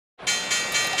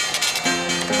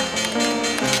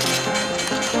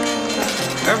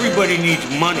Everybody needs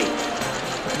money.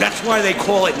 That's why they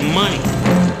call it money.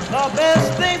 The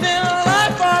best things in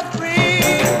life are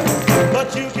free,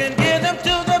 but you can give them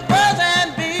to the birds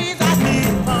and bees.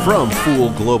 From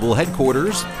Fool Global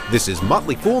Headquarters, this is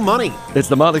Motley Fool Money. It's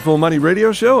the Motley Fool Money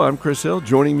Radio Show. I'm Chris Hill.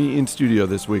 Joining me in studio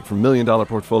this week from Million Dollar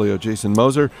Portfolio, Jason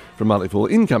Moser, from Motley Fool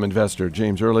Income Investor,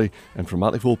 James Early, and from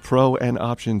Motley Fool Pro and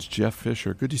Options, Jeff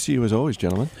Fisher. Good to see you as always,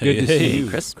 gentlemen. Good to see you,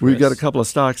 Chris. We've got a couple of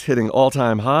stocks hitting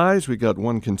all-time highs. We've got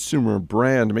one consumer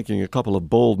brand making a couple of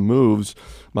bold moves.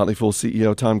 Motley Fool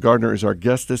CEO Tom Gardner is our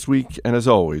guest this week, and as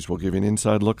always, we'll give you an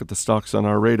inside look at the stocks on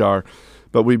our radar.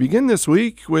 But we begin this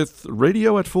week with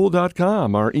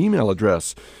radio@fool.com, our email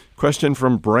address. Question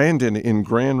from Brandon in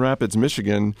Grand Rapids,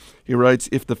 Michigan. He writes,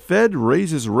 if the Fed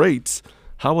raises rates,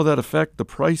 how will that affect the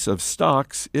price of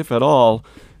stocks, if at all?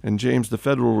 And James, the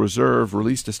Federal Reserve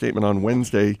released a statement on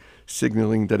Wednesday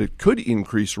signaling that it could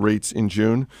increase rates in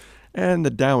June, and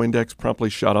the Dow index promptly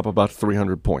shot up about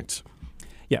 300 points.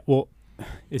 Yeah, well,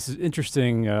 it's an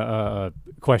interesting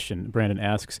question Brandon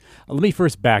asks. Let me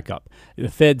first back up. The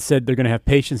Fed said they're going to have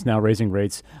patience now raising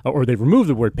rates, or they removed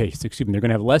the word patience, excuse me. They're going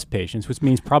to have less patience, which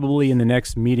means probably in the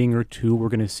next meeting or two we're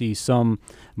going to see some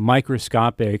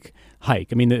microscopic hike.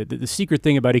 I mean, the secret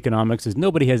thing about economics is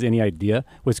nobody has any idea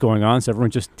what's going on, so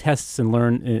everyone just tests and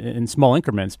learns in small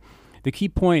increments. The key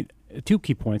point, three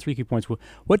key points.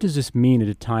 What does this mean at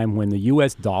a time when the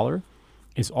U.S. dollar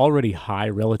is already high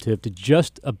relative to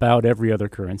just about every other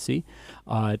currency,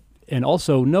 and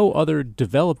also no other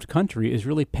developed country is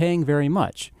really paying very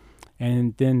much?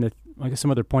 And then I guess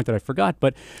some other point that I forgot,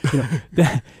 but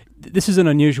this is an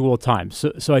unusual time.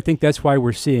 So I think that's why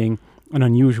we're seeing an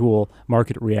unusual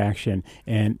market reaction.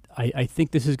 And I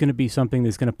think this is going to be something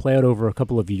that's going to play out over a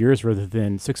couple of years rather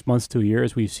than 6 months to a year,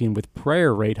 as we've seen with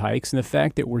prior rate hikes. And the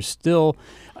fact that we're still,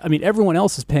 everyone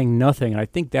else is paying nothing. And I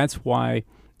think that's why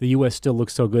the U.S. still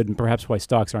looks so good, and perhaps why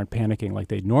stocks aren't panicking like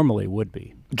they normally would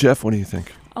be. Jeff, what do you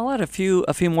think? I'll add a few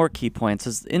more key points.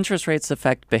 As interest rates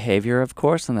affect behavior, of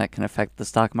course, and that can affect the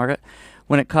stock market.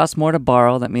 When it costs more to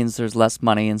borrow, that means there's less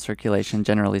money in circulation,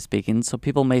 generally speaking, so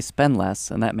people may spend less,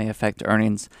 and that may affect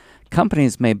earnings.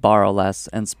 Companies may borrow less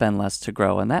and spend less to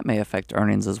grow, and that may affect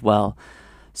earnings as well.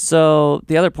 So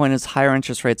the other point is higher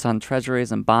interest rates on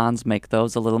treasuries and bonds make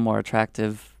those a little more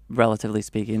attractive, relatively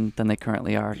speaking, than they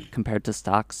currently are compared to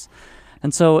stocks.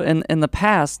 And so in the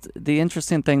past, the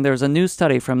interesting thing, there's a new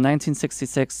study from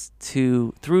 1966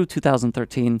 through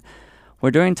 2013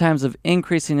 where during times of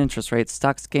increasing interest rates,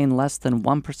 stocks gain less than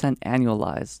 1%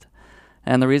 annualized.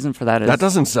 And the reason for that is... That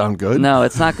doesn't sound good. No,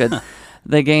 it's not good.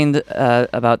 They gained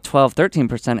about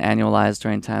 12-13% annualized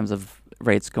during times of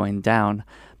rates going down.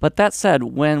 But that said,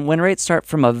 when rates start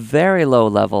from a very low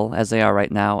level, as they are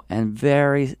right now, and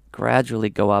very gradually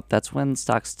go up, that's when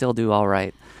stocks still do all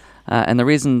right. And the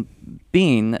reason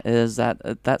being is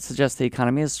that suggests the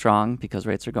economy is strong because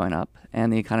rates are going up,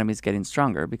 and the economy is getting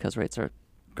stronger because rates are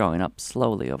going up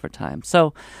slowly over time.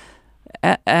 So,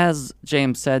 as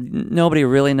James said, nobody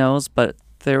really knows, but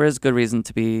there is good reason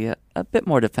to be a bit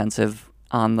more defensive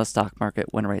on the stock market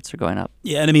when rates are going up.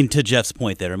 Yeah, and to Jeff's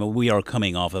point there, we are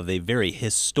coming off of a very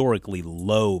historically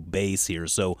low base here.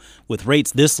 So with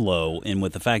rates this low, and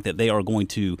with the fact that they are going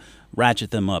to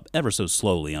ratchet them up ever so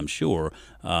slowly, I'm sure.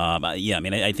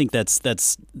 I think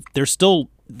there's still,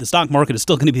 the stock market is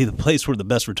still going to be the place where the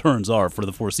best returns are for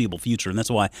the foreseeable future, and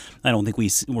that's why I don't think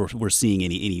we're seeing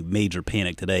any major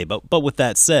panic today. But with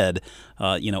that said,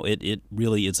 it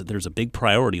really is. There's a big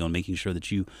priority on making sure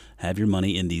that you have your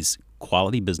money in these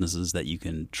quality businesses that you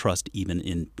can trust even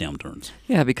in downturns.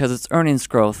 Yeah, because it's earnings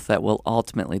growth that will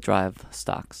ultimately drive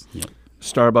stocks. Yep.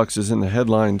 Starbucks is in the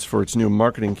headlines for its new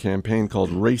marketing campaign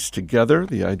called Race Together.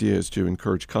 The idea is to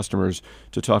encourage customers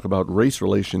to talk about race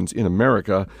relations in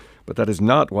America, but that is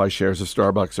not why shares of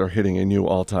Starbucks are hitting a new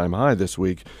all-time high this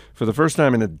week. For the first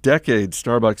time in a decade,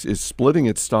 Starbucks is splitting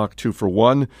its stock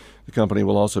 2-for-1. The company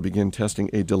will also begin testing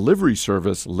a delivery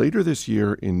service later this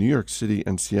year in New York City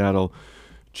and Seattle.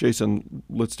 Jason,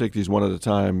 let's take these one at a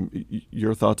time.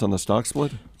 Your thoughts on the stock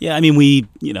split? Yeah, we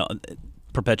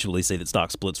perpetually say that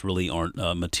stock splits really aren't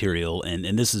material,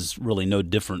 and this is really no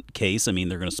different case. They're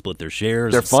going to split their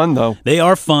shares. They're fun, though. They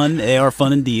are fun. They are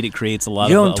fun indeed. It creates a lot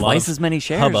you of... You own twice as many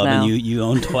shares hubbub, now. And you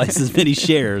own twice as many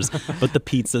shares, but the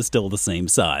pizza's still the same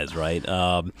size, right?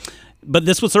 But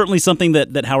this was certainly something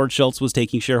that Howard Schultz was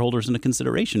taking shareholders into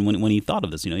consideration when he thought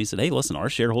of this. He said, hey, listen, our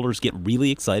shareholders get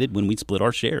really excited when we split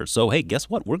our shares. So, hey, guess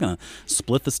what? We're going to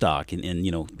split the stock.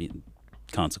 And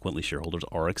consequently, shareholders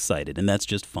are excited, and that's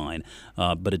just fine.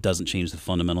 But it doesn't change the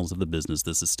fundamentals of the business.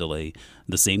 This is still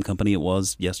the same company it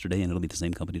was yesterday, and it'll be the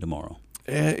same company tomorrow.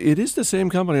 It is the same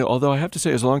company, although I have to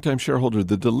say, as a longtime shareholder,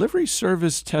 the delivery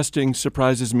service testing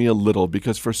surprises me a little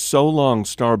because for so long,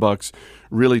 Starbucks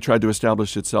really tried to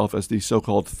establish itself as the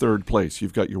so-called third place.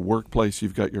 You've got your workplace,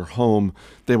 you've got your home.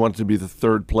 They want it to be the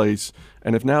third place.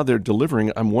 And if now they're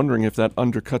delivering, I'm wondering if that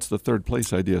undercuts the third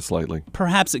place idea slightly.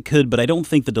 Perhaps it could, but I don't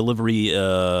think the delivery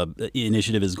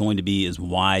initiative is going to be as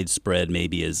widespread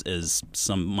maybe as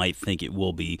some might think it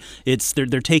will be.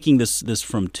 They're taking this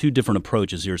from two different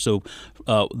approaches here. So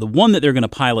the one that they're going to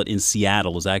pilot in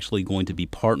Seattle is actually going to be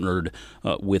partnered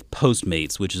with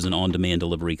Postmates, which is an on-demand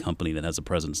delivery company that has a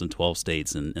presence in 12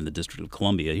 states and the District of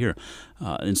Columbia here.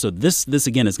 And so this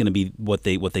again is going to be what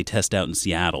they test out in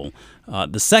Seattle.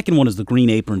 The second one is the Green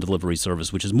Apron delivery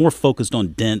service, which is more focused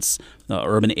on dense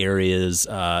urban areas.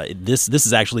 This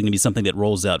is actually going to be something that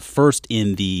rolls out first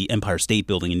in the Empire State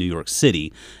Building in New York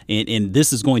City, and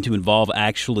this is going to involve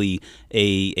actually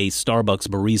a Starbucks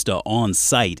barista on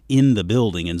site in the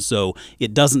building. And so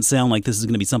it doesn't sound like this is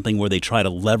going to be something where they try to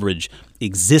leverage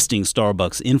existing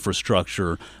Starbucks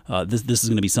infrastructure. This is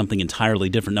going to be something entirely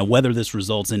different. Now, whether this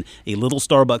results in a little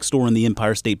Starbucks store in the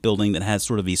Empire State Building that has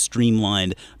sort of a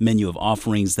streamlined menu of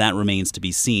offerings, that remains to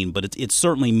be seen. But it's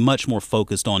certainly much more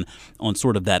focused on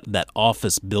sort of that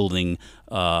office building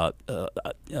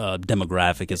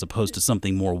demographic as opposed to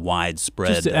something more widespread.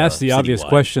 Just to ask the obvious citywide.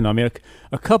 question, I mean,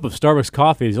 a cup of Starbucks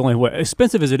coffee is only what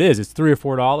expensive as it is. It's $3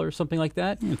 or $4, something like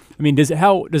that. I mean, does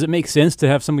it make sense to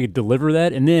have somebody deliver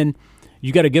that, and then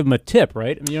you got to give them a tip,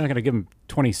 right? I mean, you're not going to give them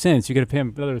 20 cents. You got to pay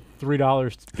them another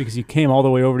 $3 because you came all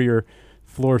the way over to your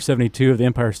floor 72 of the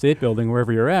Empire State Building,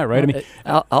 wherever you're at, right? I mean,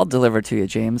 I'll deliver to you,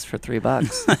 James, for $3.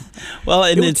 Well,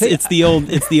 and it's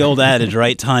the old adage,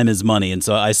 right? Time is money, and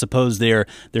so I suppose they're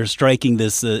striking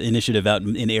this initiative out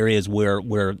in areas where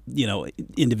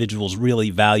individuals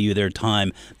really value their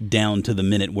time down to the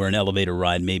minute, where an elevator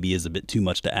ride maybe is a bit too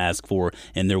much to ask for,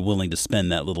 and they're willing to spend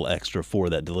that little extra for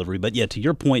that delivery. But yeah, to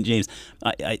your point, James,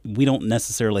 we don't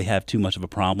necessarily have too much of a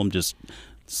problem just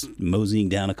moseying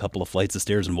down a couple of flights of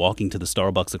stairs and walking to the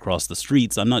Starbucks across the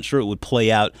streets. I'm not sure it would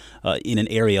play out in an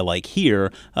area like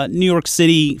here. New York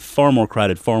City, far more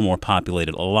crowded, far more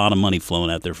populated, a lot of money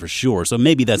flowing out there for sure. So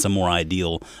maybe that's a more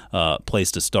ideal place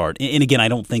to start. And again, I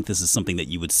don't think this is something that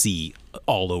you would see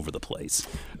all over the place.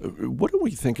 What do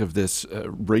we think of this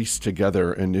Race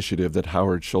Together initiative that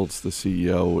Howard Schultz, the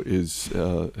CEO,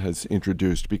 has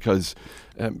introduced? Because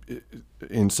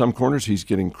in some corners, he's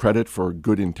getting credit for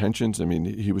good intentions. I mean,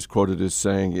 he was quoted as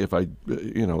saying, if I,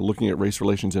 looking at race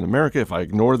relations in America, if I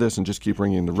ignore this and just keep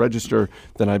ringing the register,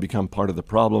 then I become part of the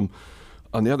problem.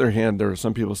 On the other hand, there are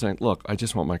some people saying, look, I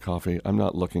just want my coffee. I'm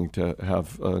not looking to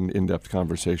have an in-depth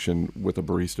conversation with a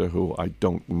barista who I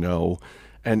don't know.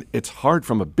 And it's hard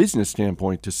from a business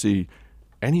standpoint to see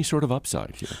any sort of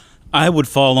upside here. I would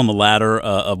fall on the latter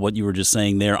of what you were just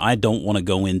saying there. I don't want to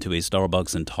go into a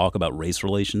Starbucks and talk about race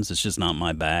relations. It's just not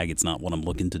my bag. It's not what I'm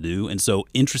looking to do. And so,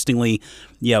 interestingly,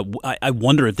 I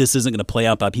wonder if this isn't going to play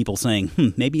out by people saying,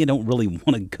 maybe I don't really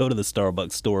want to go to the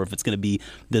Starbucks store if it's going to be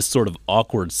this sort of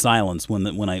awkward silence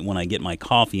when I get my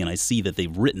coffee and I see that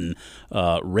they've written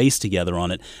Race Together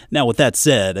on it. Now, with that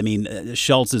said, I mean,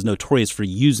 Schultz is notorious for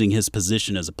using his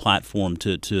position as a platform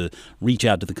to reach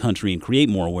out to the country and create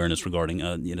more awareness regarding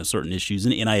certain issues,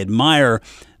 and I admire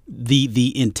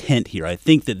the intent here. I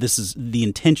think that the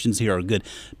intentions here are good,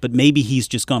 but maybe he's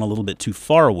just gone a little bit too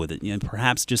far with it.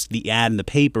 Perhaps just the ad in the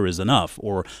paper is enough,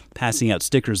 or passing out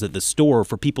stickers at the store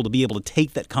for people to be able to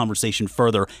take that conversation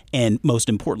further, and most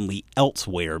importantly,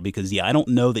 elsewhere. Because I don't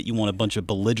know that you want a bunch of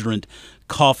belligerent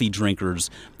coffee drinkers,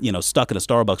 stuck at a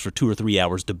Starbucks for 2 or 3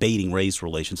 hours debating race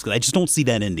relations, because I just don't see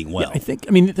that ending well. Yeah,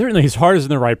 certainly his heart is in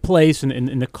the right place,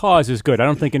 and the cause is good. I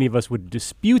don't think any of us would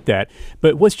dispute that.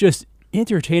 But what's just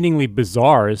entertainingly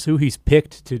bizarre is who he's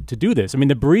picked to do this. I mean,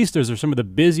 the baristas are some of the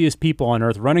busiest people on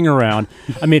earth running around.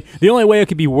 I mean, the only way it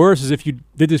could be worse is if you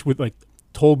did this with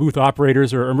toll booth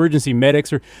operators or emergency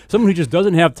medics or someone who just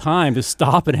doesn't have time to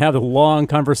stop and have a long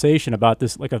conversation about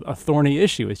this, like a thorny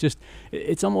issue.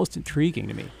 It's almost intriguing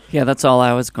to me. Yeah, that's all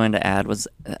I was going to add was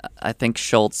I think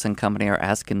Schultz and company are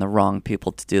asking the wrong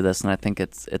people to do this, and I think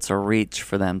it's a reach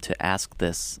for them to ask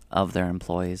this of their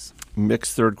employees.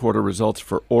 Mixed third quarter results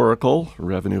for Oracle.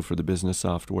 Revenue for the business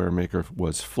software maker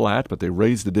was flat, but they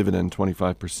raised the dividend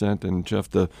 25%. And Jeff,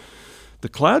 the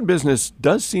cloud business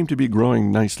does seem to be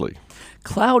growing nicely.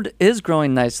 Cloud is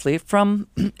growing nicely from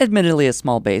admittedly a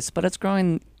small base, but it's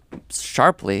growing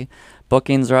sharply.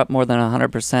 Bookings are up more than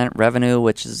 100%. Revenue,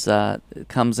 which is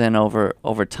comes in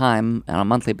over time on a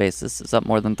monthly basis, is up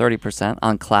more than 30%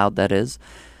 on cloud, that is.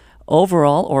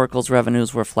 Overall, Oracle's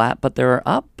revenues were flat, but they were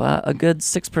up a good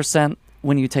 6%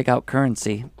 when you take out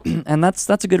currency, and that's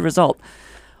a good result.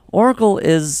 Oracle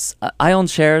is, I own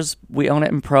shares. We own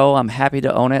it in Pro. I'm happy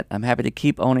to own it. I'm happy to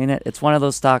keep owning it. It's one of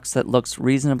those stocks that looks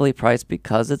reasonably priced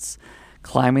because it's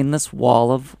climbing this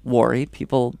wall of worry.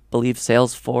 People believe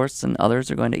Salesforce and others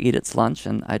are going to eat its lunch,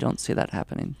 and I don't see that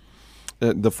happening.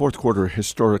 The fourth quarter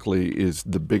historically is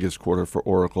the biggest quarter for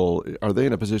Oracle. Are they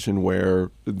in a position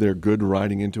where they're good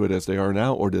riding into it as they are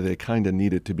now, or do they kind of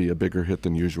need it to be a bigger hit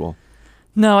than usual?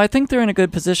 No, I think they're in a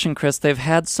good position, Chris. They've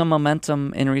had some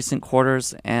momentum in recent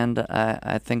quarters, and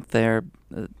I think the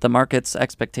market's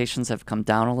expectations have come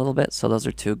down a little bit, so those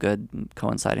are two good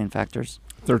coinciding factors.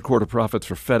 Third quarter profits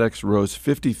for FedEx rose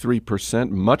 53%,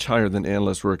 much higher than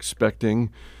analysts were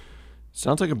expecting.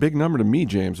 Sounds like a big number to me,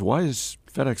 James. Why is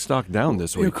FedEx stock down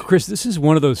this week? Chris, this is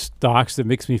one of those stocks that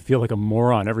makes me feel like a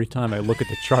moron every time I look at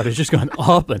the chart. It's just gone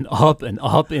up and up and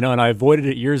up, and I avoided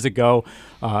it years ago.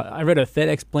 I read a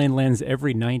FedEx Plain Lens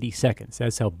every 90 seconds.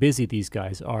 That's how busy these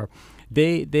guys are.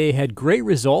 They had great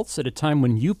results at a time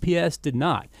when UPS did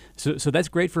not. So that's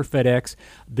great for FedEx.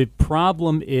 The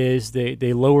problem is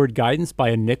they lowered guidance by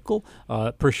a nickel.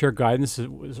 Per share guidance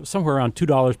was somewhere around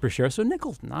 $2 per share. So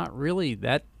nickel's not really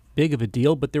that big of a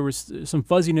deal, but there was some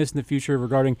fuzziness in the future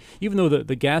regarding, even though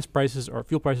the gas prices or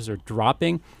fuel prices are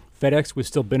dropping, FedEx was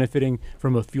still benefiting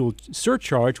from a fuel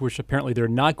surcharge, which apparently they're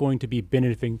not going to be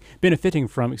benefiting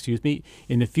from,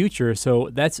 in the future. So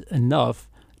that's enough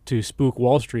to spook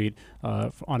Wall Street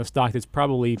on a stock that's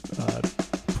probably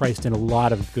priced in a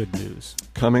lot of good news.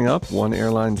 Coming up, one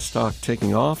airline stock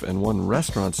taking off and one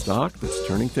restaurant stock that's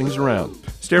turning things around.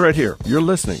 Stay right here. You're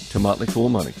listening to Motley Fool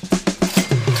Money.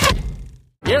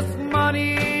 Yes,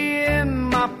 money in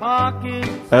my pocket.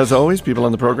 As always, people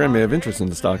on the program may have interest in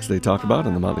the stocks they talk about,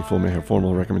 and the Motley Fool may have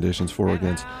formal recommendations for or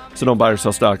against. So don't buy or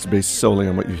sell stocks based solely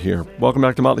on what you hear. Welcome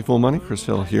back to Motley Fool Money. Chris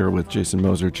Hill here with Jason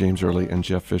Moser, James Early, and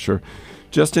Jeff Fisher.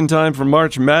 Just in time for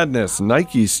March Madness,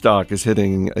 Nike stock is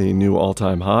hitting a new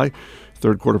all-time high.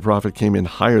 Third quarter profit came in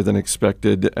higher than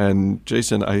expected. And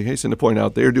Jason, I hasten to point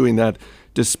out they're doing that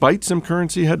despite some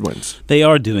currency headwinds. They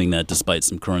are doing that despite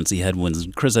some currency headwinds.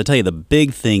 Chris, I tell you, the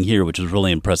big thing here, which was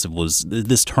really impressive, was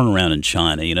this turnaround in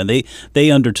China. They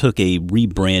undertook a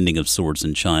rebranding of sorts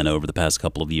in China over the past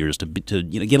couple of years to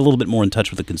get a little bit more in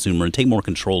touch with the consumer and take more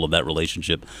control of that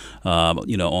relationship,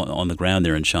 on the ground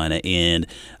there in China. And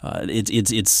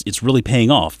it's really paying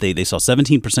off. They saw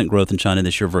 17% growth in China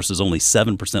this year versus only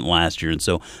 7% last year. And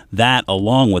so that,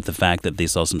 along with the fact that they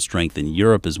saw some strength in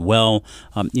Europe as well,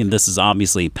 this is obviously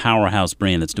a powerhouse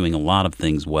brand that's doing a lot of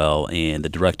things well, and the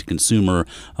direct-to-consumer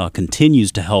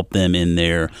continues to help them in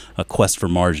their quest for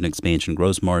margin expansion,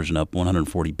 gross margin up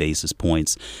 140 basis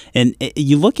points. And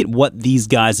you look at what these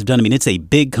guys have done. I mean, it's a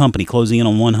big company closing in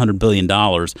on $100 billion.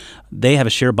 They have a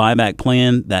share buyback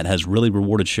plan that has really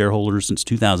rewarded shareholders since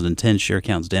 2010. Share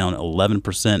count's down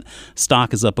 11%.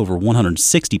 Stock is up over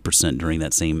 160% during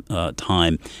that same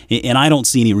time. And I don't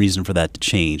see any reason for that to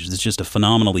change. It's just a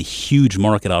phenomenally huge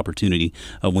market opportunity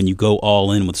when you go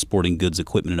all in with sporting goods,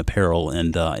 equipment, and apparel,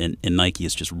 and Nike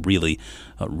is just really,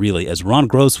 as Ron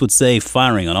Gross would say,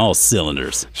 firing on all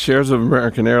cylinders. Shares of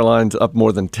American Airlines up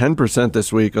more than 10%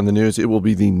 this week on the news. It will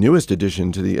be the newest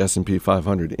addition to the S&P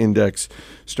 500 index.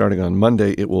 Starting on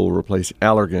Monday, it will replace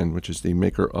Allergan, which is the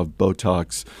maker of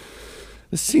Botox.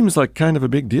 This seems like kind of a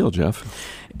big deal,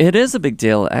 Jeff. It is a big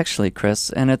deal, actually, Chris,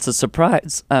 and it's a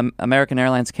surprise. American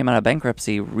Airlines came out of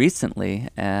bankruptcy recently.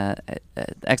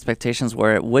 Expectations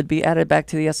were it would be added back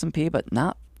to the S&P, but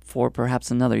not for perhaps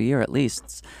another year at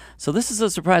least. So this is a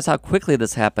surprise how quickly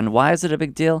this happened. Why is it a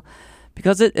big deal?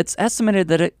 Because it's estimated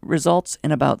that it results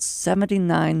in about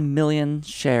 79 million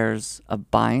shares of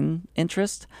buying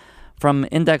interest from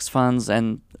index funds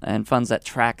and funds that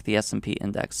track the S&P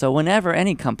index. So whenever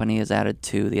any company is added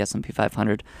to the S&P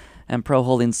 500, and Pro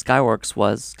Holdings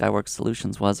Skyworks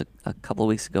Solutions was a couple of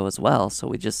weeks ago as well. So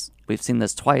we've seen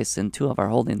this twice in two of our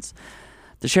holdings.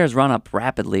 The shares run up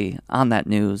rapidly on that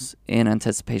news in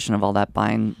anticipation of all that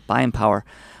buying power.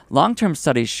 Long-term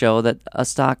studies show that a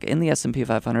stock in the S&P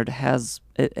 500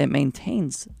 it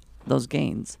maintains those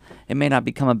gains. It may not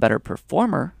become a better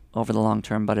performer over the long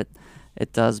term, but it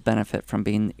does benefit from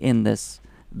being in this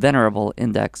venerable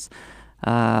index.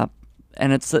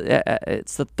 And it's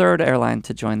the third airline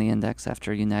to join the index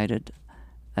after United,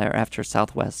 or after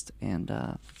Southwest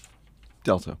and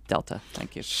Delta.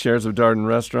 Thank you. Shares of Darden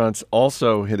Restaurants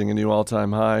also hitting a new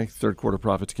all-time high. Third quarter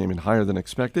profits came in higher than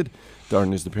expected.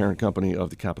 Darden is the parent company of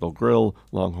the Capitol Grill,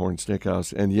 Longhorn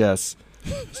Steakhouse, and yes,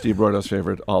 Steve Broido's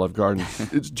favorite, Olive Garden.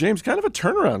 It's, James, kind of a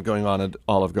turnaround going on at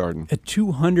Olive Garden. A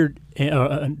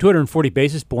 240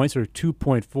 basis points or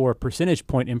 2.4 percentage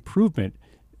point improvement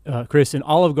Chris, in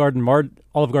Olive Garden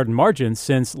margin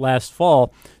since last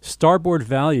fall. Starboard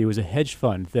Value is a hedge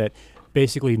fund that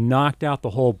basically knocked out the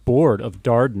whole board of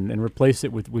Darden and replaced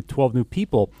it with 12 new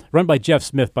people, run by Jeff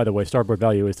Smith, by the way. Starboard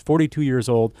Value is 42 years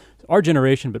old, our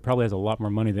generation, but probably has a lot more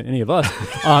money than any of us.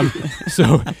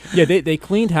 So, yeah, they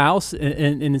cleaned house,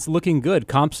 and it's looking good.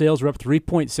 Comp sales are up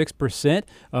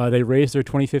 3.6%. They raised their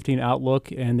 2015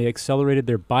 outlook, and they accelerated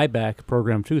their buyback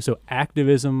program, too. So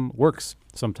activism works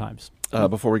sometimes.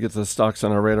 Before we get to the stocks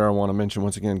on our radar, I want to mention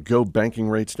once again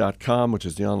GoBankingRates.com, which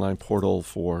is the online portal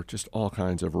for just all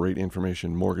kinds of rate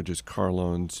information, mortgages, car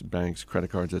loans, banks, credit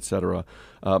cards, etc.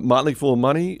 Motley Fool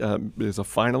Money is a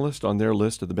finalist on their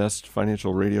list of the best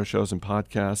financial radio shows and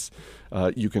podcasts.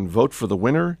 You can vote for the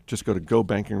winner. Just go to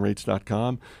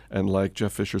GoBankingRates.com. And like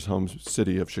Jeff Fisher's home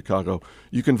city of Chicago,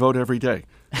 you can vote every day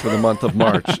for the month of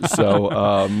March.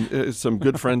 So some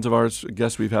good friends of ours,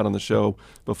 guests we've had on the show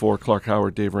before, Clark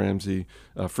Howard, Dave Ramsey,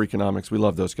 Freakonomics. We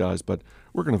love those guys, but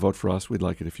we're going to vote for us. We'd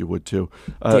like it if you would, too.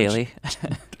 Daily.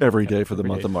 Every day for the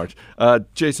month of March.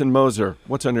 Jason Moser,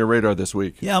 what's on your radar this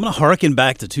week? Yeah, I'm going to harken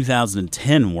back to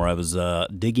 2010 where I was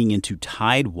digging into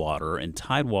Tidewater, and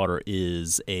Tidewater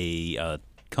is a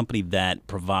company that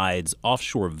provides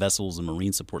offshore vessels and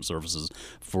marine support services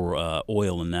for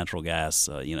oil and natural gas,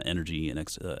 energy and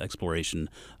exploration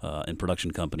and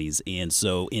production companies. And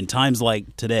so in times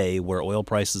like today where oil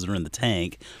prices are in the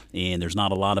tank and there's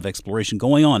not a lot of exploration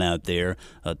going on out there,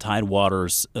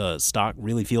 Tidewater's stock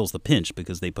really feels the pinch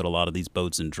because they put a lot of these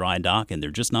boats in dry dock and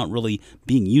they're just not really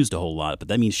being used a whole lot. But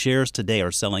that means shares today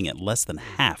are selling at less than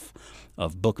half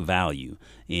of book value.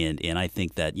 And I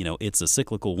think that, it's a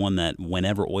cyclical one that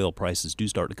whenever oil prices do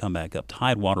start to come back up,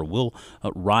 Tidewater will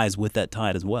rise with that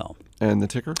tide as well. And the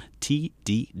ticker?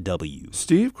 TDW.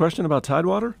 Steve, question about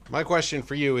Tidewater? My question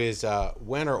for you is,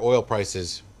 when are oil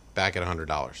prices back at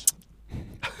 $100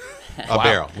 a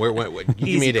barrel? Give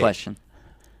me a Easy date. question.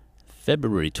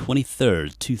 February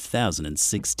 23rd,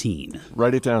 2016.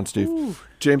 Write it down, Steve. Ooh.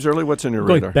 James Early, what's on your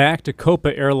Going radar? back to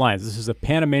Copa Airlines. This is a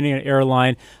Panamanian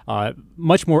airline,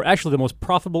 much more, actually the most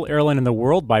profitable airline in the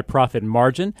world by profit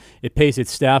margin. It pays its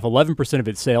staff 11% of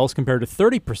its sales compared to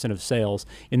 30% of sales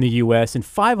in the U.S. And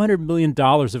 $500 million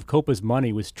of Copa's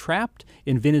money was trapped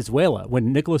in Venezuela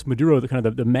when Nicolas Maduro,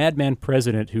 the madman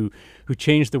president who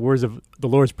changed the words of the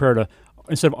Lord's Prayer to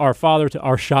instead of Our Father to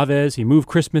Our Chavez, he moved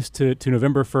Christmas to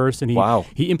November 1st, and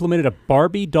he implemented a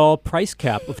Barbie doll price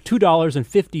cap of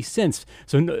 $2.50,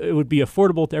 so it would be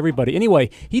affordable to everybody. Anyway,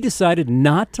 he decided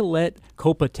not to let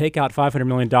Copa take out $500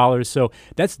 million, so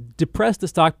that's depressed the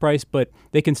stock price, but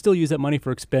they can still use that money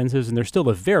for expenses, and they're still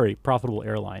a very profitable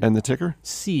airline. And the ticker?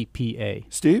 CPA.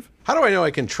 Steve? How do I know I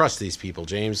can trust these people,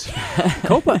 James?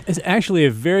 Copa is actually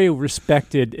a very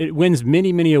respected, it wins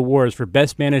many, many awards for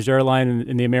best managed airline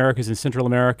in the Americas and Central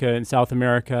America and South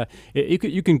America.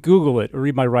 You can Google it or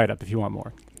read my write-up if you want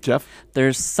more. Jeff?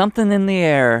 There's something in the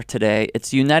air today.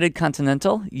 It's United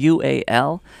Continental,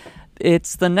 UAL.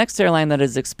 It's the next airline that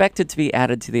is expected to be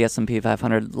added to the S&P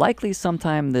 500, likely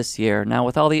sometime this year. Now,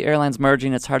 with all the airlines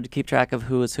merging, it's hard to keep track of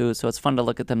who is who, so it's fun to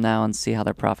look at them now and see how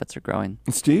their profits are growing.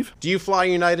 Steve? Do you fly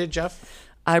United, Jeff?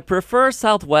 I prefer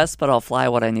Southwest, but I'll fly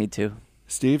what I need to.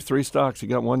 Steve, 3 stocks. You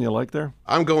got one you like there?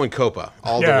 I'm going Copa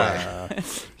all the way.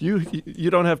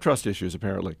 You don't have trust issues,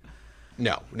 apparently.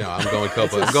 No, I'm going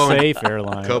Copa. It's I'm going safe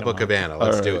airline. Copa Cabana.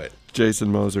 Let's do it.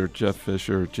 Jason Moser, Jeff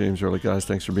Fisher, James Early, guys,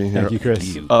 thanks for being here. Thank you,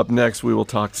 Chris. Up next, we will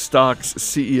talk stocks,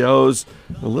 CEOs,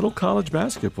 a little college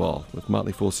basketball with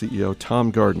Motley Fool CEO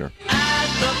Tom Gardner. At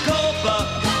the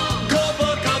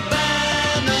Copacabana,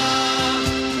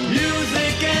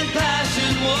 music and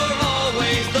passion were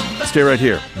always the best. Stay right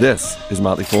here. This is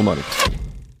Motley Fool Money.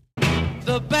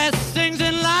 The best things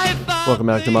in life are Welcome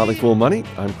back to Motley Fool Money.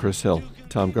 I'm Chris Hill.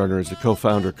 Tom Gardner is the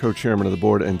co-founder, co-chairman of the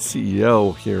board, and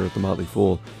CEO here at the Motley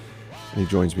Fool. And he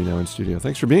joins me now in studio.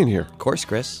 Thanks for being here. Of course,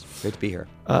 Chris. Great to be here.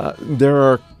 There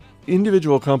are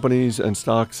individual companies and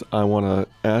stocks I want to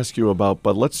ask you about,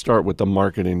 but let's start with the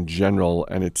market in general.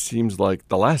 And it seems like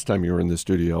the last time you were in the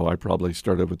studio, I probably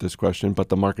started with this question, but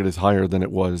the market is higher than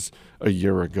it was a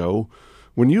year ago.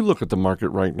 When you look at the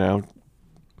market right now,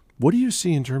 what do you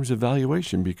see in terms of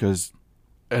valuation? Because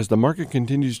as the market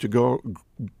continues to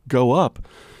go up,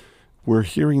 we're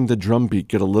hearing the drumbeat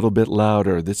get a little bit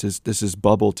louder. This is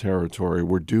bubble territory.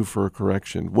 We're due for a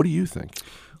correction. What do you think?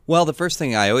 Well, the first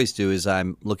thing I always do is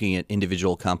I'm looking at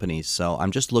individual companies. So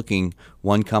I'm just looking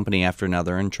one company after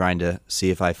another and trying to see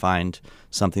if I find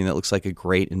something that looks like a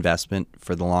great investment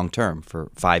for the long term, for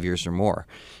 5 years or more.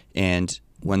 And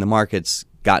when the market's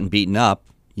gotten beaten up,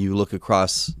 you look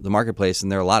across the marketplace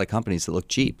and there are a lot of companies that look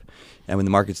cheap. And when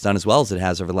the market's done as well as it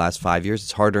has over the last 5 years,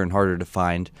 it's harder and harder to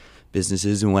find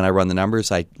businesses. And when I run the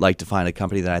numbers, I like to find a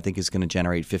company that I think is going to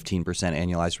generate 15%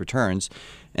 annualized returns.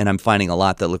 And I'm finding a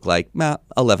lot that look like 11%,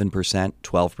 12%,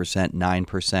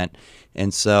 9%.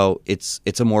 And so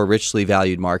it's a more richly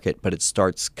valued market, but it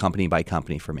starts company by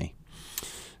company for me.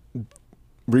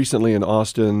 Recently in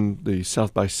Austin, the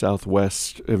South by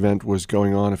Southwest event was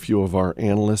going on. A few of our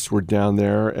analysts were down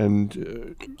there,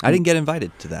 and I didn't get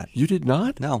invited to that. You did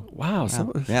not? No. Wow.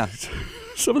 Yeah.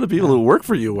 Some of the people who work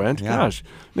for you went. Yeah. Gosh,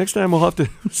 next time we'll have to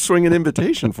swing an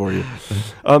invitation for you.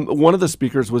 One of the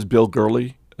speakers was Bill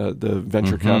Gurley, the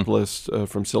venture capitalist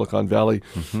from Silicon Valley.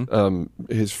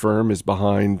 His firm is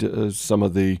behind some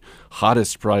of the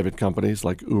hottest private companies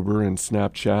like Uber and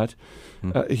Snapchat.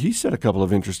 He said a couple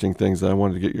of interesting things that I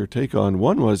wanted to get your take on.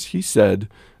 One was he said,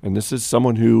 and this is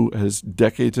someone who has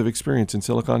decades of experience in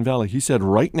Silicon Valley, he said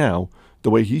right now,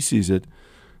 the way he sees it,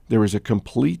 there is a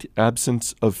complete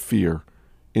absence of fear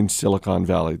in Silicon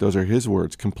Valley. Those are his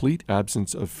words, complete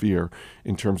absence of fear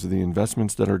in terms of the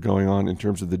investments that are going on, in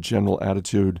terms of the general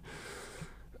attitude.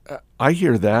 I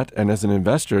hear that, and as an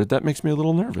investor, that makes me a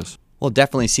little nervous. Well, it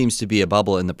definitely seems to be a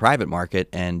bubble in the private market,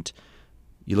 and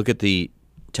you look at the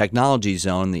technology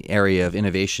zone, the area of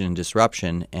innovation and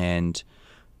disruption, and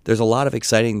there's a lot of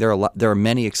exciting. There are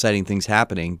many exciting things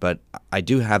happening, but I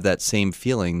do have that same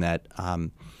feeling that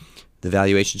the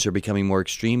valuations are becoming more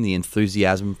extreme. The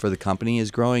enthusiasm for the company is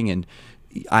growing, and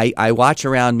I watch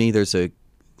around me.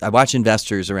 I watch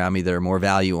investors around me that are more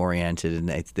value oriented, and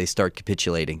they start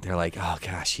capitulating. They're like, "Oh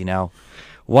gosh,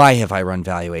 why have I run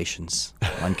valuations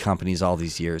on companies all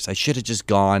these years? I should have just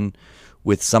gone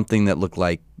with something that looked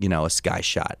like, a sky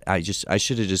shot. I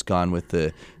should have just gone with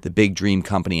the big dream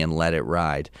company and let it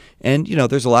ride." And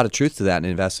there's a lot of truth to that in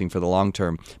investing for the long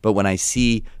term. But when I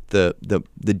see the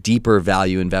deeper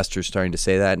value investors starting to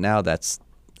say that now, that's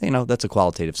a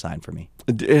qualitative sign for me.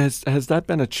 Has that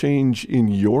been a change in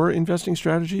your investing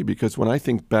strategy? Because when I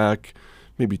think back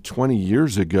maybe 20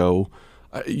 years ago,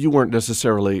 you weren't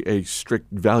necessarily a strict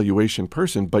valuation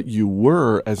person, but you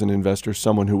were, as an investor,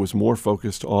 someone who was more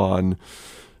focused on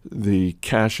the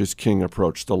cash is king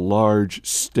approach, the large,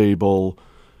 stable,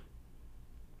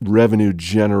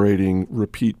 revenue-generating,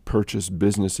 repeat purchase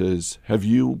businesses. Have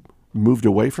you moved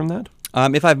away from that?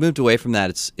 If I've moved away from that,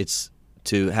 it's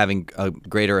to having a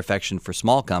greater affection for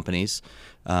small companies.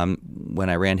 When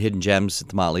I ran Hidden Gems at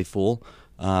the Motley Fool,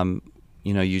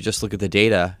 you just look at the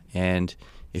data, and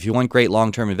if you want great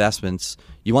long-term investments,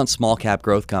 you want small-cap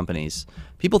growth companies.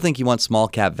 People think you want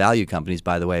small-cap value companies,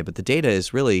 by the way, but the data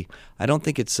is really I don't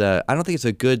think it's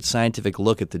a good scientific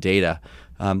look at the data.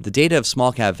 The data of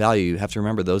small-cap value, you have to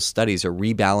remember those studies are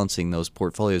rebalancing those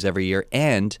portfolios every year.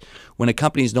 And when a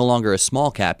company is no longer a small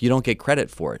cap, you don't get credit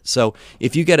for it. So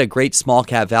if you get a great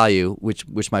small-cap value,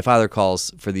 which my father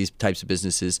calls for these types of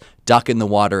businesses, duck in the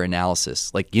water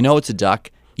analysis. Like, it's a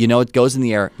duck. It goes in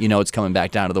the air, it's coming back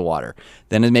down to the water.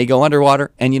 Then it may go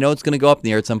underwater, and it's going to go up in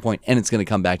the air at some point, and it's going to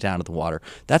come back down to the water.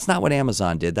 That's not what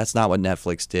Amazon did. That's not what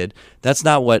Netflix did. That's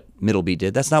not what Middleby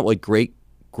did. That's not what great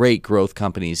growth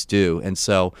companies do. And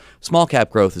so small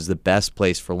cap growth is the best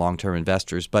place for long-term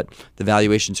investors, but the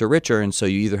valuations are richer, and so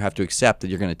you either have to accept that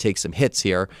you're going to take some hits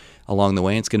here along the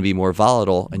way, and it's going to be more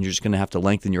volatile, and you're just going to have to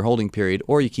lengthen your holding period,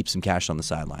 or you keep some cash on the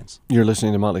sidelines. You're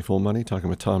listening to Motley Fool Money, talking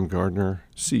with Tom Gardner,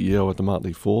 CEO at the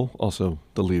Motley Fool, also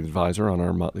the lead advisor on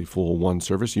our Motley Fool One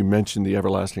service. You mentioned the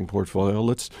Everlasting portfolio.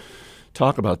 Let's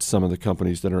talk about some of the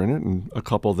companies that are in it and a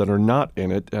couple that are not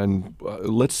in it, and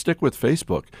let's stick with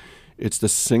Facebook. It's the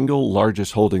single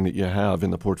largest holding that you have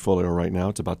in the portfolio right now.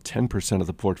 It's about 10% of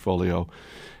the portfolio.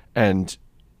 And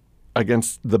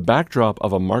against the backdrop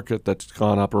of a market that's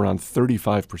gone up around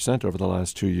 35% over the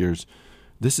last 2 years,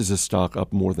 this is a stock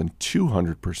up more than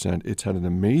 200%. It's had an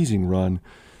amazing run.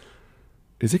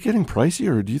 Is it getting pricey,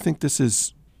 or do you think this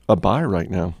is a buy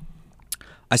right now?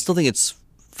 I still think it's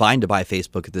fine to buy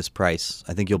Facebook at this price.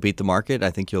 I think you'll beat the market. I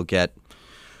think you'll get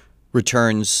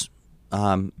returns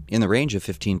in the range of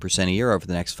 15% a year over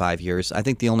the next 5 years. I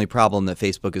think the only problem that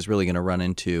Facebook is really going to run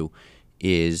into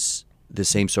is the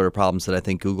same sort of problems that I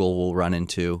think Google will run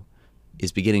into,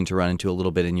 is beginning to run into a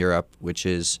little bit in Europe, which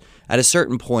is at a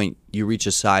certain point you reach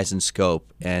a size and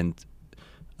scope, and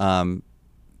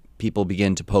people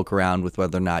begin to poke around with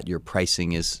whether or not your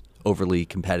pricing is overly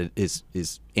competitive,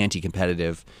 is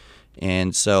anti-competitive.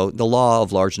 And so the law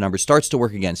of large numbers starts to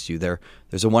work against you.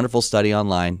 There's a wonderful study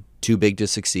online, Too Big to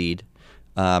Succeed.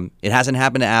 It hasn't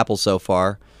happened to Apple so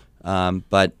far,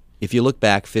 but if you look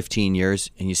back 15 years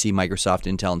and you see Microsoft,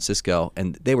 Intel, and Cisco,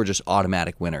 and they were just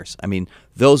automatic winners. I mean,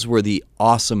 those were the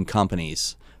awesome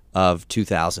companies of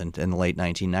 2000 and the late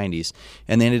 1990s,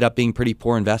 and they ended up being pretty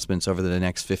poor investments over the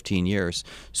next 15 years.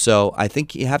 So I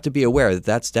think you have to be aware that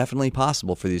that's definitely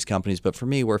possible for these companies. But for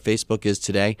me, where Facebook is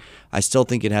today, I still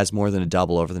think it has more than a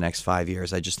double over the next 5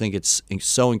 years. I just think it's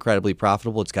so incredibly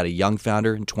profitable. It's got a young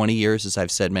founder. In 20 years, as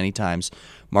I've said many times,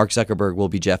 Mark Zuckerberg will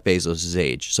be Jeff Bezos'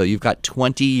 age. So you've got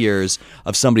 20 years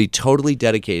of somebody totally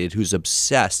dedicated who's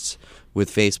obsessed with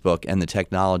Facebook and the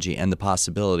technology and the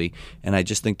possibility. And I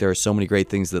just think there are so many great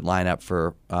things that line up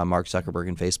for Mark Zuckerberg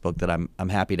and Facebook that I'm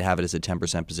happy to have it as a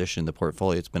 10% position in the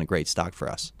portfolio. It's been a great stock for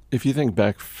us. If you think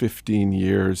back 15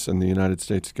 years and the United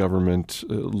States government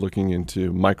looking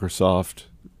into Microsoft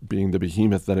being the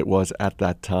behemoth that it was at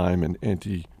that time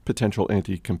and potential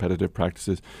anti-competitive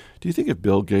practices, do you think if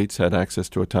Bill Gates had access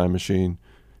to a time machine,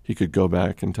 he could go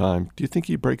back in time? Do you think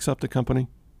he breaks up the company?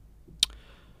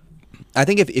 I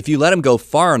think if you let him go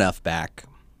far enough back,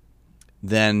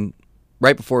 then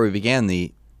right before we began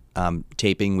the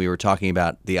taping, we were talking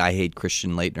about the I Hate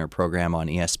Christian Laettner program on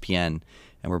ESPN,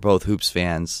 and we're both Hoops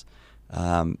fans,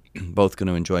 both going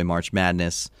to enjoy March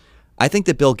Madness. I think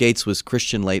that Bill Gates was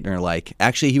Christian Laettner-like.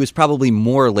 Actually, he was probably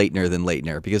more Laettner than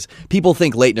Laettner, because people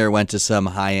think Laettner went to some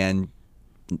high-end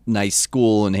nice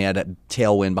school and he had a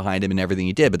tailwind behind him and everything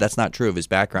he did, but that's not true of his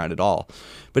background at all.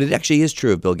 But it actually is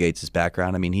true of Bill Gates'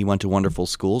 background. I mean, he went to wonderful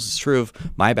schools. It's true of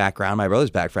my background, my brother's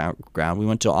background. We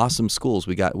went to awesome schools.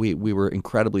 We were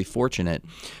incredibly fortunate.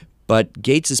 But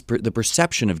the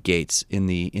perception of Gates in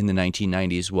the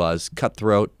 1990s was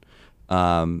cutthroat.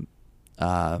 I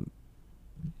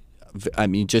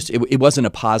mean, just it wasn't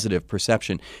a positive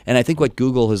perception. And I think what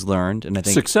Google has learned, and I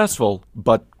think successful,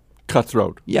 but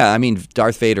cutthroat. Yeah, I mean,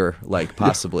 Darth Vader, like,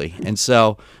 possibly. And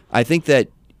so I think that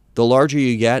the larger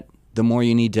you get, the more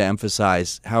you need to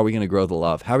emphasize how are we going to grow the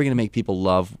love? How are we going to make people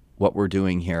love what we're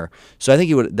doing here? So I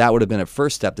think that would have been a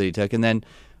first step that he took. And then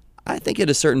I think at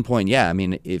a certain point, yeah, I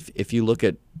mean, if you look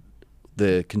at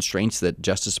the constraints that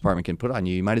Justice Department can put on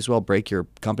you, you might as well break your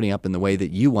company up in the way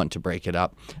that you want to break it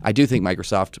up. I do think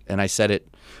Microsoft, and I said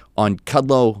it on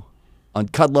Kudlow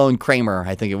and Kramer,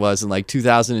 I think it was, in like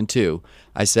 2002,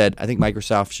 I said, I think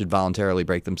Microsoft should voluntarily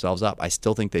break themselves up. I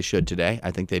still think they should today.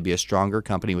 I think they'd be a stronger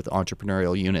company with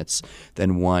entrepreneurial units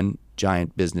than one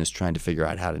giant business trying to figure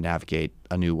out how to navigate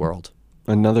a new world.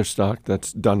 Another stock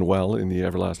that's done well in the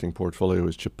Everlasting portfolio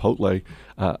is Chipotle.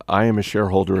 I am a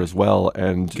shareholder as well.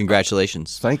 And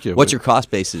congratulations. Thank you. What's your cost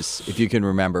basis, if you can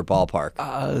remember,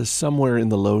 ballpark? Somewhere in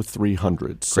the low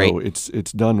 300s. Great. So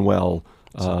it's done well.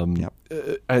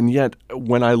 And yet,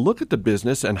 when I look at the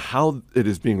business and how it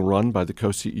is being run by the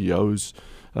co-CEOs,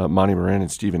 Monty Moran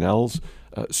and Stephen Ells,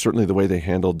 certainly the way they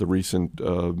handled the recent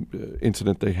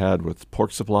incident they had with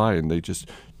pork supply, and they just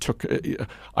took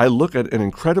I look at an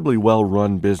incredibly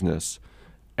well-run business,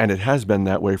 and it has been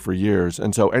that way for years.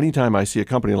 And so anytime I see a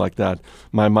company like that,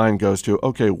 my mind goes to,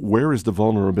 okay, where is the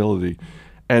vulnerability?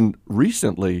 And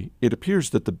recently, it appears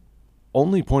that the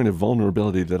only point of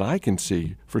vulnerability that I can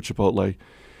see for Chipotle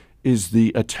is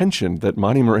the attention that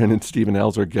Monty Moran and Stephen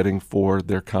Ells are getting for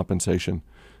their compensation.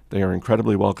 They are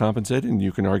incredibly well compensated, and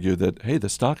you can argue that, hey, the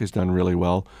stock has done really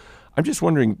well. I'm just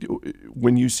wondering,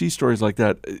 when you see stories like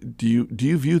that, do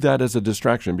you view that as a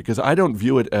distraction? Because I don't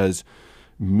view it as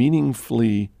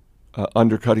meaningfully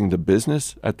undercutting the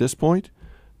business at this point,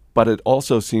 but it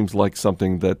also seems like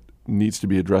something that needs to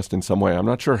be addressed in some way. I'm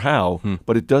not sure how,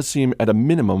 but it does seem at a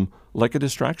minimum like a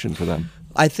distraction for them.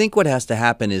 I think what has to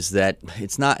happen is that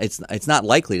it's not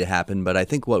likely to happen, but I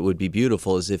think what would be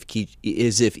beautiful is if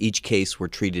each case were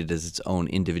treated as its own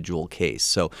individual case.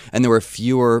 So, and there were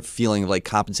fewer feeling of like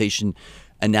compensation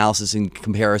analysis and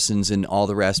comparisons and all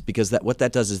the rest, because what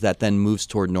that does is that then moves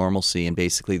toward normalcy, and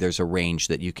basically there's a range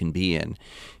that you can be in.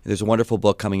 There's a wonderful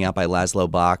book coming out by Laszlo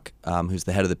Bock, who's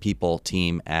the head of the people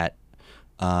team at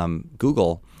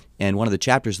Google, and one of the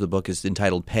chapters of the book is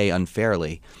entitled Pay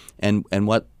Unfairly. And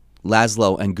what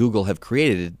Laszlo and Google have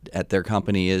created at their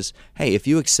company is, hey, if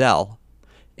you excel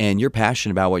and you're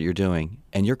passionate about what you're doing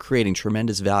and you're creating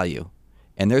tremendous value,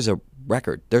 and there's a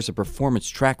record, there's a performance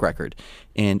track record,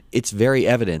 and it's very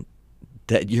evident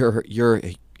that you're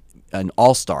an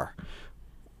all-star,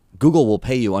 Google will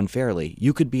pay you unfairly.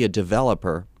 You could be a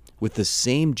developer with the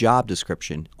same job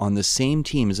description on the same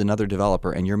team as another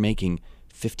developer, and you're making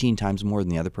 15 times more than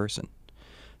the other person.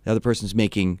 The other person's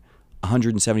making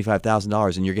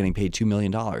 $175,000 and you're getting paid $2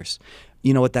 million.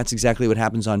 You know what? That's exactly what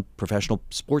happens on professional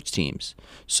sports teams.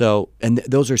 So, and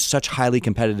those are such highly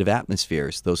competitive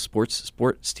atmospheres, those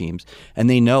sports teams. And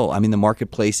they know, I mean, the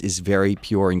marketplace is very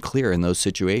pure and clear in those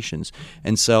situations.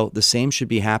 And so the same should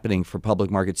be happening for public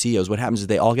market CEOs. What happens is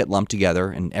they all get lumped together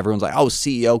and everyone's like, oh,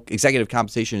 CEO, executive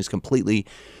compensation is completely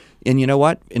And you know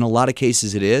what? In a lot of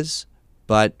cases it is.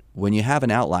 But when you have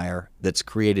an outlier that's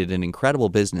created an incredible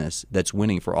business that's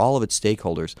winning for all of its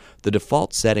stakeholders, the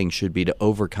default setting should be to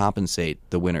overcompensate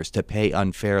the winners, to pay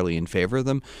unfairly in favor of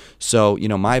them. So,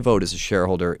 my vote as a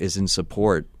shareholder is in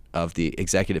support of the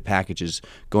executive packages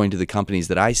going to the companies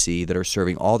that I see that are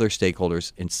serving all their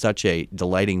stakeholders in such a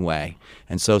delighting way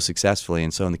and so successfully.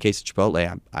 And so in the case of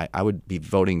Chipotle, I would be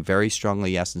voting very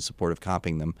strongly yes in support of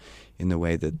comping them in the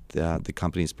way that the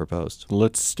company's proposed.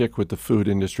 Let's stick with the food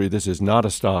industry. This is not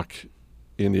a stock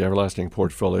in the Everlasting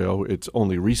portfolio. It's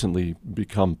only recently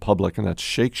become public, and that's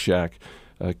Shake Shack.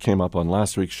 Came up on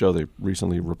last week's show. They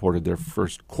recently reported their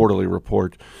first quarterly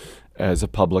report as a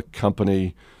public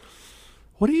company.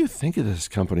 What do you think of this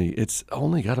company? It's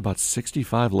only got about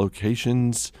 65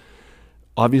 locations.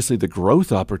 Obviously, the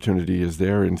growth opportunity is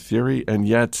there in theory, and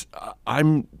yet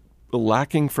I'm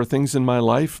lacking for things in my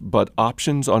life, but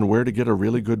options on where to get a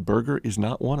really good burger is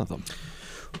not one of them.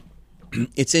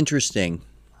 It's interesting.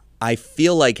 I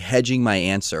feel like hedging my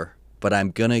answer, but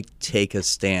I'm going to take a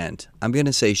stand. I'm going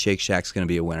to say Shake Shack's going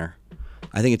to be a winner.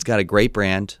 I think it's got a great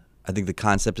brand. I think the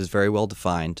concept is very well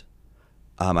defined.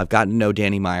 I've gotten to know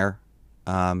Danny Meyer.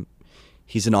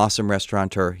 He's an awesome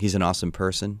restaurateur. He's an awesome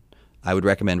person. I would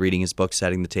recommend reading his book,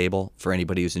 Setting the Table, for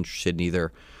anybody who's interested in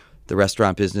either the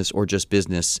restaurant business or just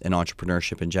business and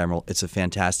entrepreneurship in general. It's a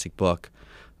fantastic book.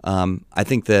 I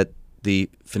think that the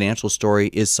financial story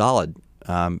is solid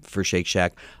for Shake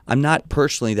Shack. I'm not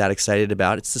personally that excited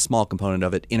about it. It's the small component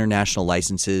of it, international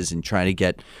licenses and trying to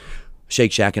get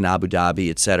Shake Shack in Abu Dhabi,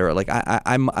 et cetera. Like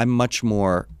I'm much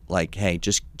more like, hey,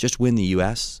 just win the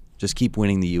U.S., just keep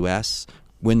winning the U.S.,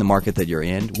 win the market that you're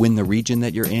in, win the region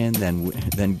that you're in,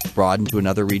 then broaden to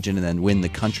another region, and then win the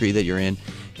country that you're in,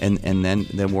 and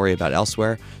then worry about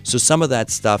elsewhere. So some of that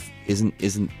stuff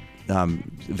isn't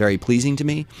very pleasing to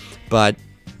me, but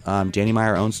Danny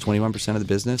Meyer owns 21% of the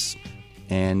business,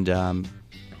 and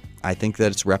I think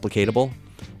that it's replicatable,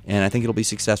 and I think it'll be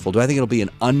successful. Do I think it'll be an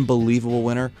unbelievable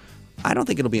winner? I don't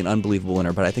think it'll be an unbelievable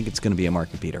winner, but I think it's going to be a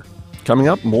market beater. Coming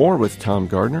up, more with Tom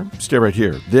Gardner. Stay right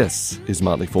here. This is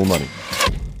Motley Fool Money.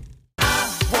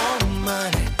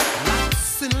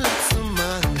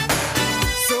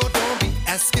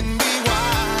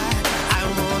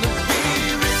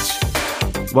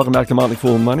 Welcome back to Motley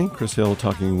Fool Money. Chris Hill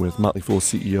talking with Motley Fool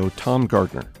CEO Tom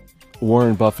Gardner.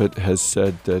 Warren Buffett has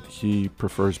said that he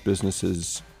prefers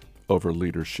businesses over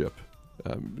leadership.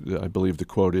 I believe the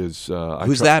quote is...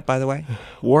 Who's that, by the way?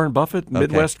 Warren Buffett,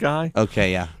 Midwest guy.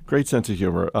 Okay, yeah. Great sense of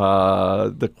humor.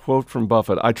 The quote from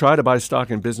Buffett, I try to buy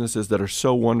stock in businesses that are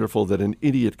so wonderful that an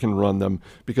idiot can run them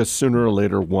because sooner or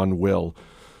later one will.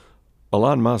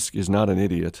 Elon Musk is not an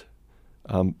idiot,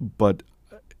 but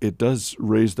it does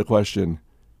raise the question,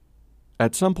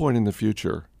 at some point in the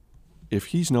future, if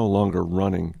he's no longer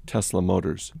running Tesla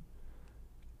Motors,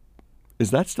 is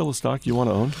that still a stock you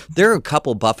want to own? There are a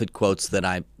couple Buffett quotes that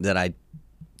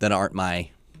aren't my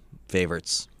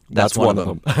favorites. That's one of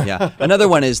them. Yeah. Another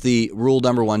one is the rule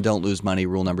number 1, don't lose money.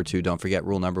 Rule number 2, don't forget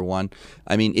rule number 1.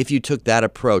 I mean, if you took that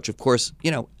approach, of course,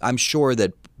 I'm sure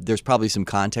that there's probably some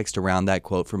context around that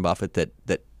quote from Buffett that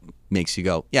makes you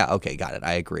go, yeah, okay, got it.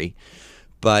 I agree.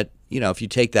 But, if you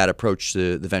take that approach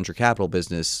to the venture capital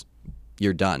business,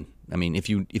 you're done. I mean, if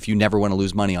you never want to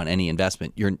lose money on any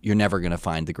investment, you're never going to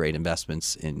find the great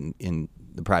investments in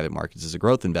the private markets as a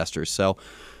growth investor. So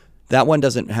that one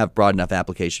doesn't have broad enough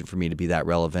application for me to be that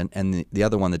relevant. And the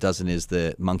other one that doesn't is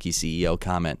the monkey CEO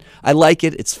comment. I like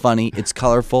it. It's funny. It's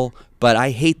colorful. But I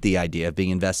hate the idea of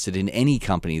being invested in any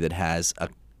company that has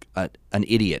an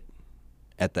idiot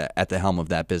at the helm of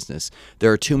that business.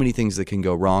 There are too many things that can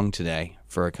go wrong today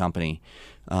for a company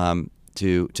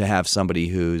to have somebody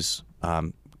who's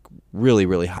really,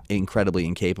 really incredibly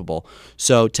incapable.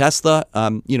 So Tesla,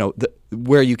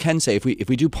 where you can say if we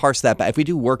do parse that back, if we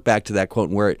do work back to that quote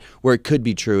and where it could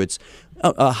be true, it's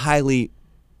a highly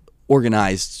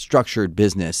organized, structured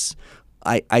business.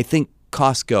 I think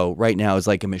Costco right now is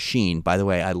like a machine. By the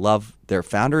way, I love their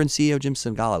founder and CEO, Jim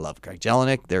Singal. I love Greg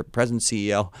Jelinek, their present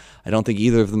CEO. I don't think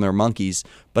either of them are monkeys,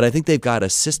 but I think they've got a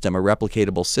system, a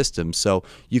replicatable system. So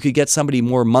you could get somebody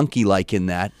more monkey-like in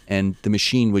that, and the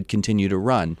machine would continue to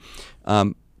run.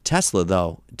 Tesla,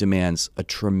 though, demands a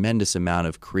tremendous amount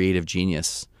of creative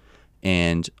genius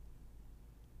and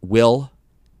will.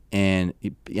 And,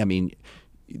 I mean,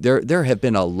 there have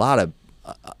been a lot of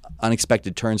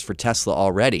unexpected turns for Tesla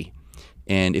already.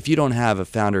 And if you don't have a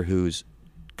founder who's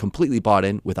completely bought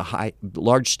in with a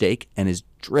large stake and is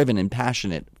driven and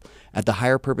passionate at the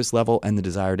higher purpose level and the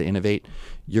desire to innovate,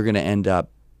 you're going to end up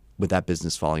with that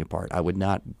business falling apart. I would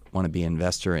not want to be an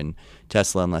investor in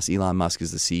Tesla unless Elon Musk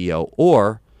is the CEO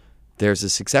or there's a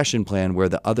succession plan where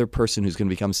the other person who's going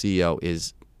to become CEO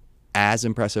is as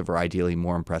impressive or ideally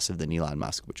more impressive than Elon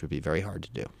Musk, which would be very hard to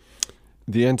do.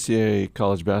 The NCAA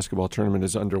college basketball tournament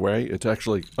is underway. It's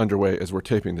actually underway as we're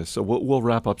taping this, so we'll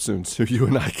wrap up soon so you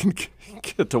and I can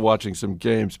get to watching some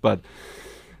games. But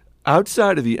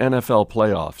outside of the NFL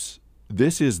playoffs,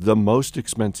 this is the most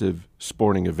expensive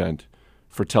sporting event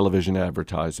for television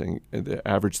advertising. The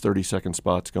average 30-second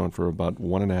spot's going for about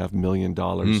 $1.5 million.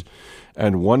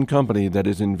 And one company that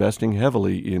is investing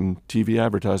heavily in TV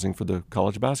advertising for the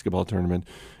college basketball tournament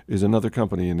is another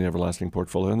company in the Everlasting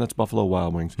portfolio, and that's Buffalo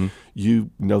Wild Wings.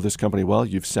 You know this company well.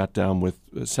 You've sat down with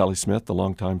Sally Smith, the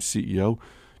longtime CEO.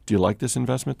 Do you like this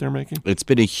investment they're making? It's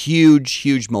been a huge,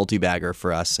 huge multi-bagger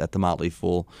for us at the Motley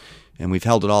Fool. And we've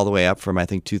held it all the way up from, I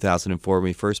think, 2004 when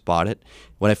we first bought it.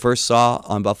 When I first saw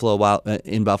on Buffalo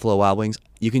Wild Wings,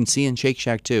 you can see in Shake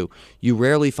Shack too, you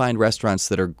rarely find restaurants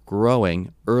that are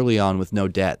growing early on with no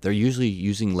debt. They're usually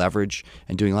using leverage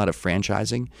and doing a lot of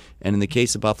franchising. And in the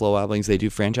case of Buffalo Wild Wings, they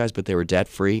do franchise, but they were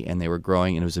debt-free and they were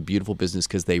growing. And it was a beautiful business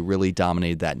because they really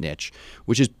dominated that niche,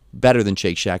 which is better than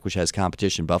Shake Shack, which has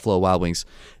competition. Buffalo Wild Wings,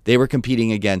 they were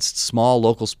competing against small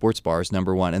local sports bars,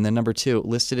 number one. And then number two,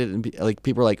 listed it, and like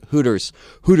people were like, Hooters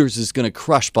is going to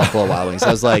crush Buffalo Wild Wings.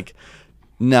 I was like,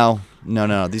 no.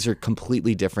 These are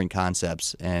completely different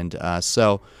concepts. And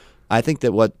so I think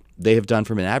that what they have done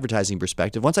from an advertising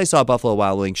perspective, once I saw Buffalo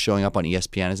Wild Wings showing up on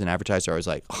ESPN as an advertiser, I was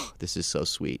like, oh, this is so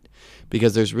sweet.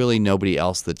 Because there's really nobody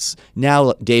else that's...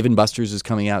 Now Dave & Buster's is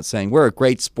coming out saying, we're a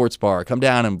great sports bar. Come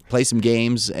down and play some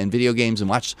games and video games and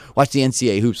watch the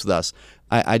NCAA hoops with us.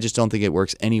 I just don't think it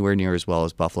works anywhere near as well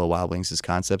as Buffalo Wild Wings'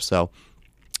 concept. So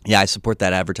yeah, I support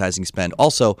that advertising spend.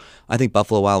 Also, I think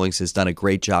Buffalo Wild Wings has done a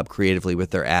great job creatively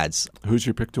with their ads. Who's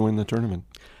your pick to win the tournament?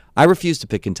 I refuse to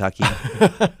pick Kentucky.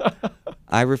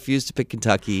 I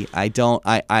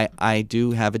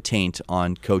do have a taint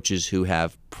on coaches who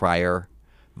have prior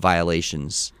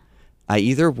violations.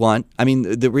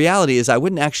 The reality is I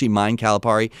wouldn't actually mind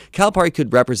Calipari. Calipari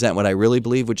could represent what I really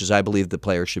believe, which is I believe the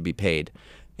players should be paid.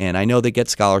 And I know they get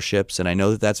scholarships, and I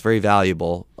know that that's very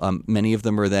valuable. Many of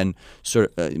them are then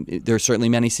there are certainly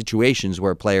many situations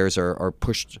where players are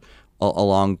pushed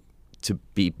along to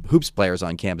be hoops players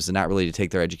on campus and not really to take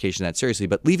their education that seriously.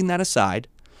 But leaving that aside,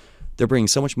 they're bringing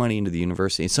so much money into the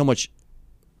university and so much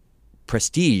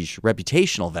prestige,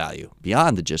 reputational value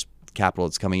beyond the just capital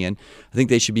that's coming in. I think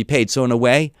they should be paid. So in a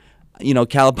way,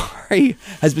 Calipari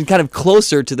has been kind of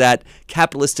closer to that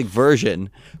capitalistic version,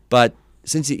 but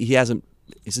since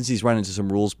he's run into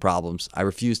some rules problems, I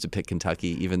refuse to pick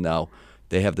Kentucky, even though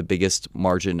they have the biggest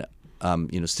margin.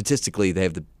 Statistically, they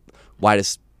have the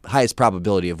highest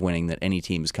probability of winning that any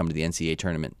team has come to the NCAA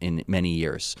tournament in many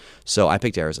years. So I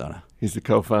picked Arizona. He's the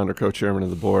co-founder, co-chairman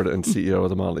of the board, and CEO of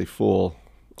the Motley Fool.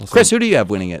 Also, Chris, who do you have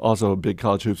winning it? Also a big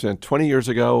college hoops fan. 20 years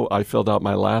ago, I filled out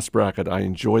my last bracket. I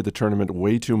enjoyed the tournament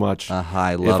way too much.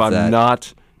 I love that. If I'm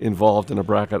not involved in a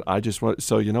bracket, I just want...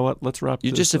 So you know what? Let's wrap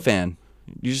You're this just a up. fan.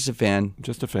 You're just a fan.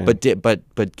 Just a fan. But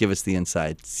give us the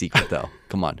inside secret, though.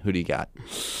 Come on. Who do you got?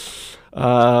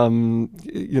 Buffalo.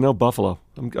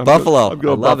 Buffalo. I'm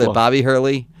going I love Buffalo. it. Bobby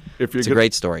Hurley. It's a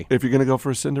great story. If you're going to go for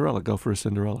a Cinderella, go for a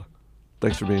Cinderella.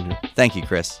 Thanks for being here. Thank you,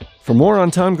 Chris. For more on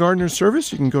Tom Gardner's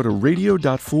service, you can go to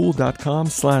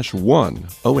radio.fool.com/one.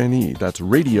 ONE. That's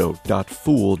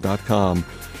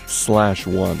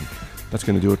radio.fool.com/one. That's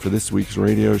going to do it for this week's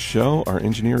radio show. Our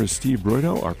engineer is Steve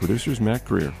Broido. Our producer is Matt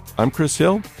Greer. I'm Chris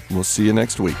Hill, and we'll see you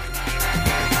next week.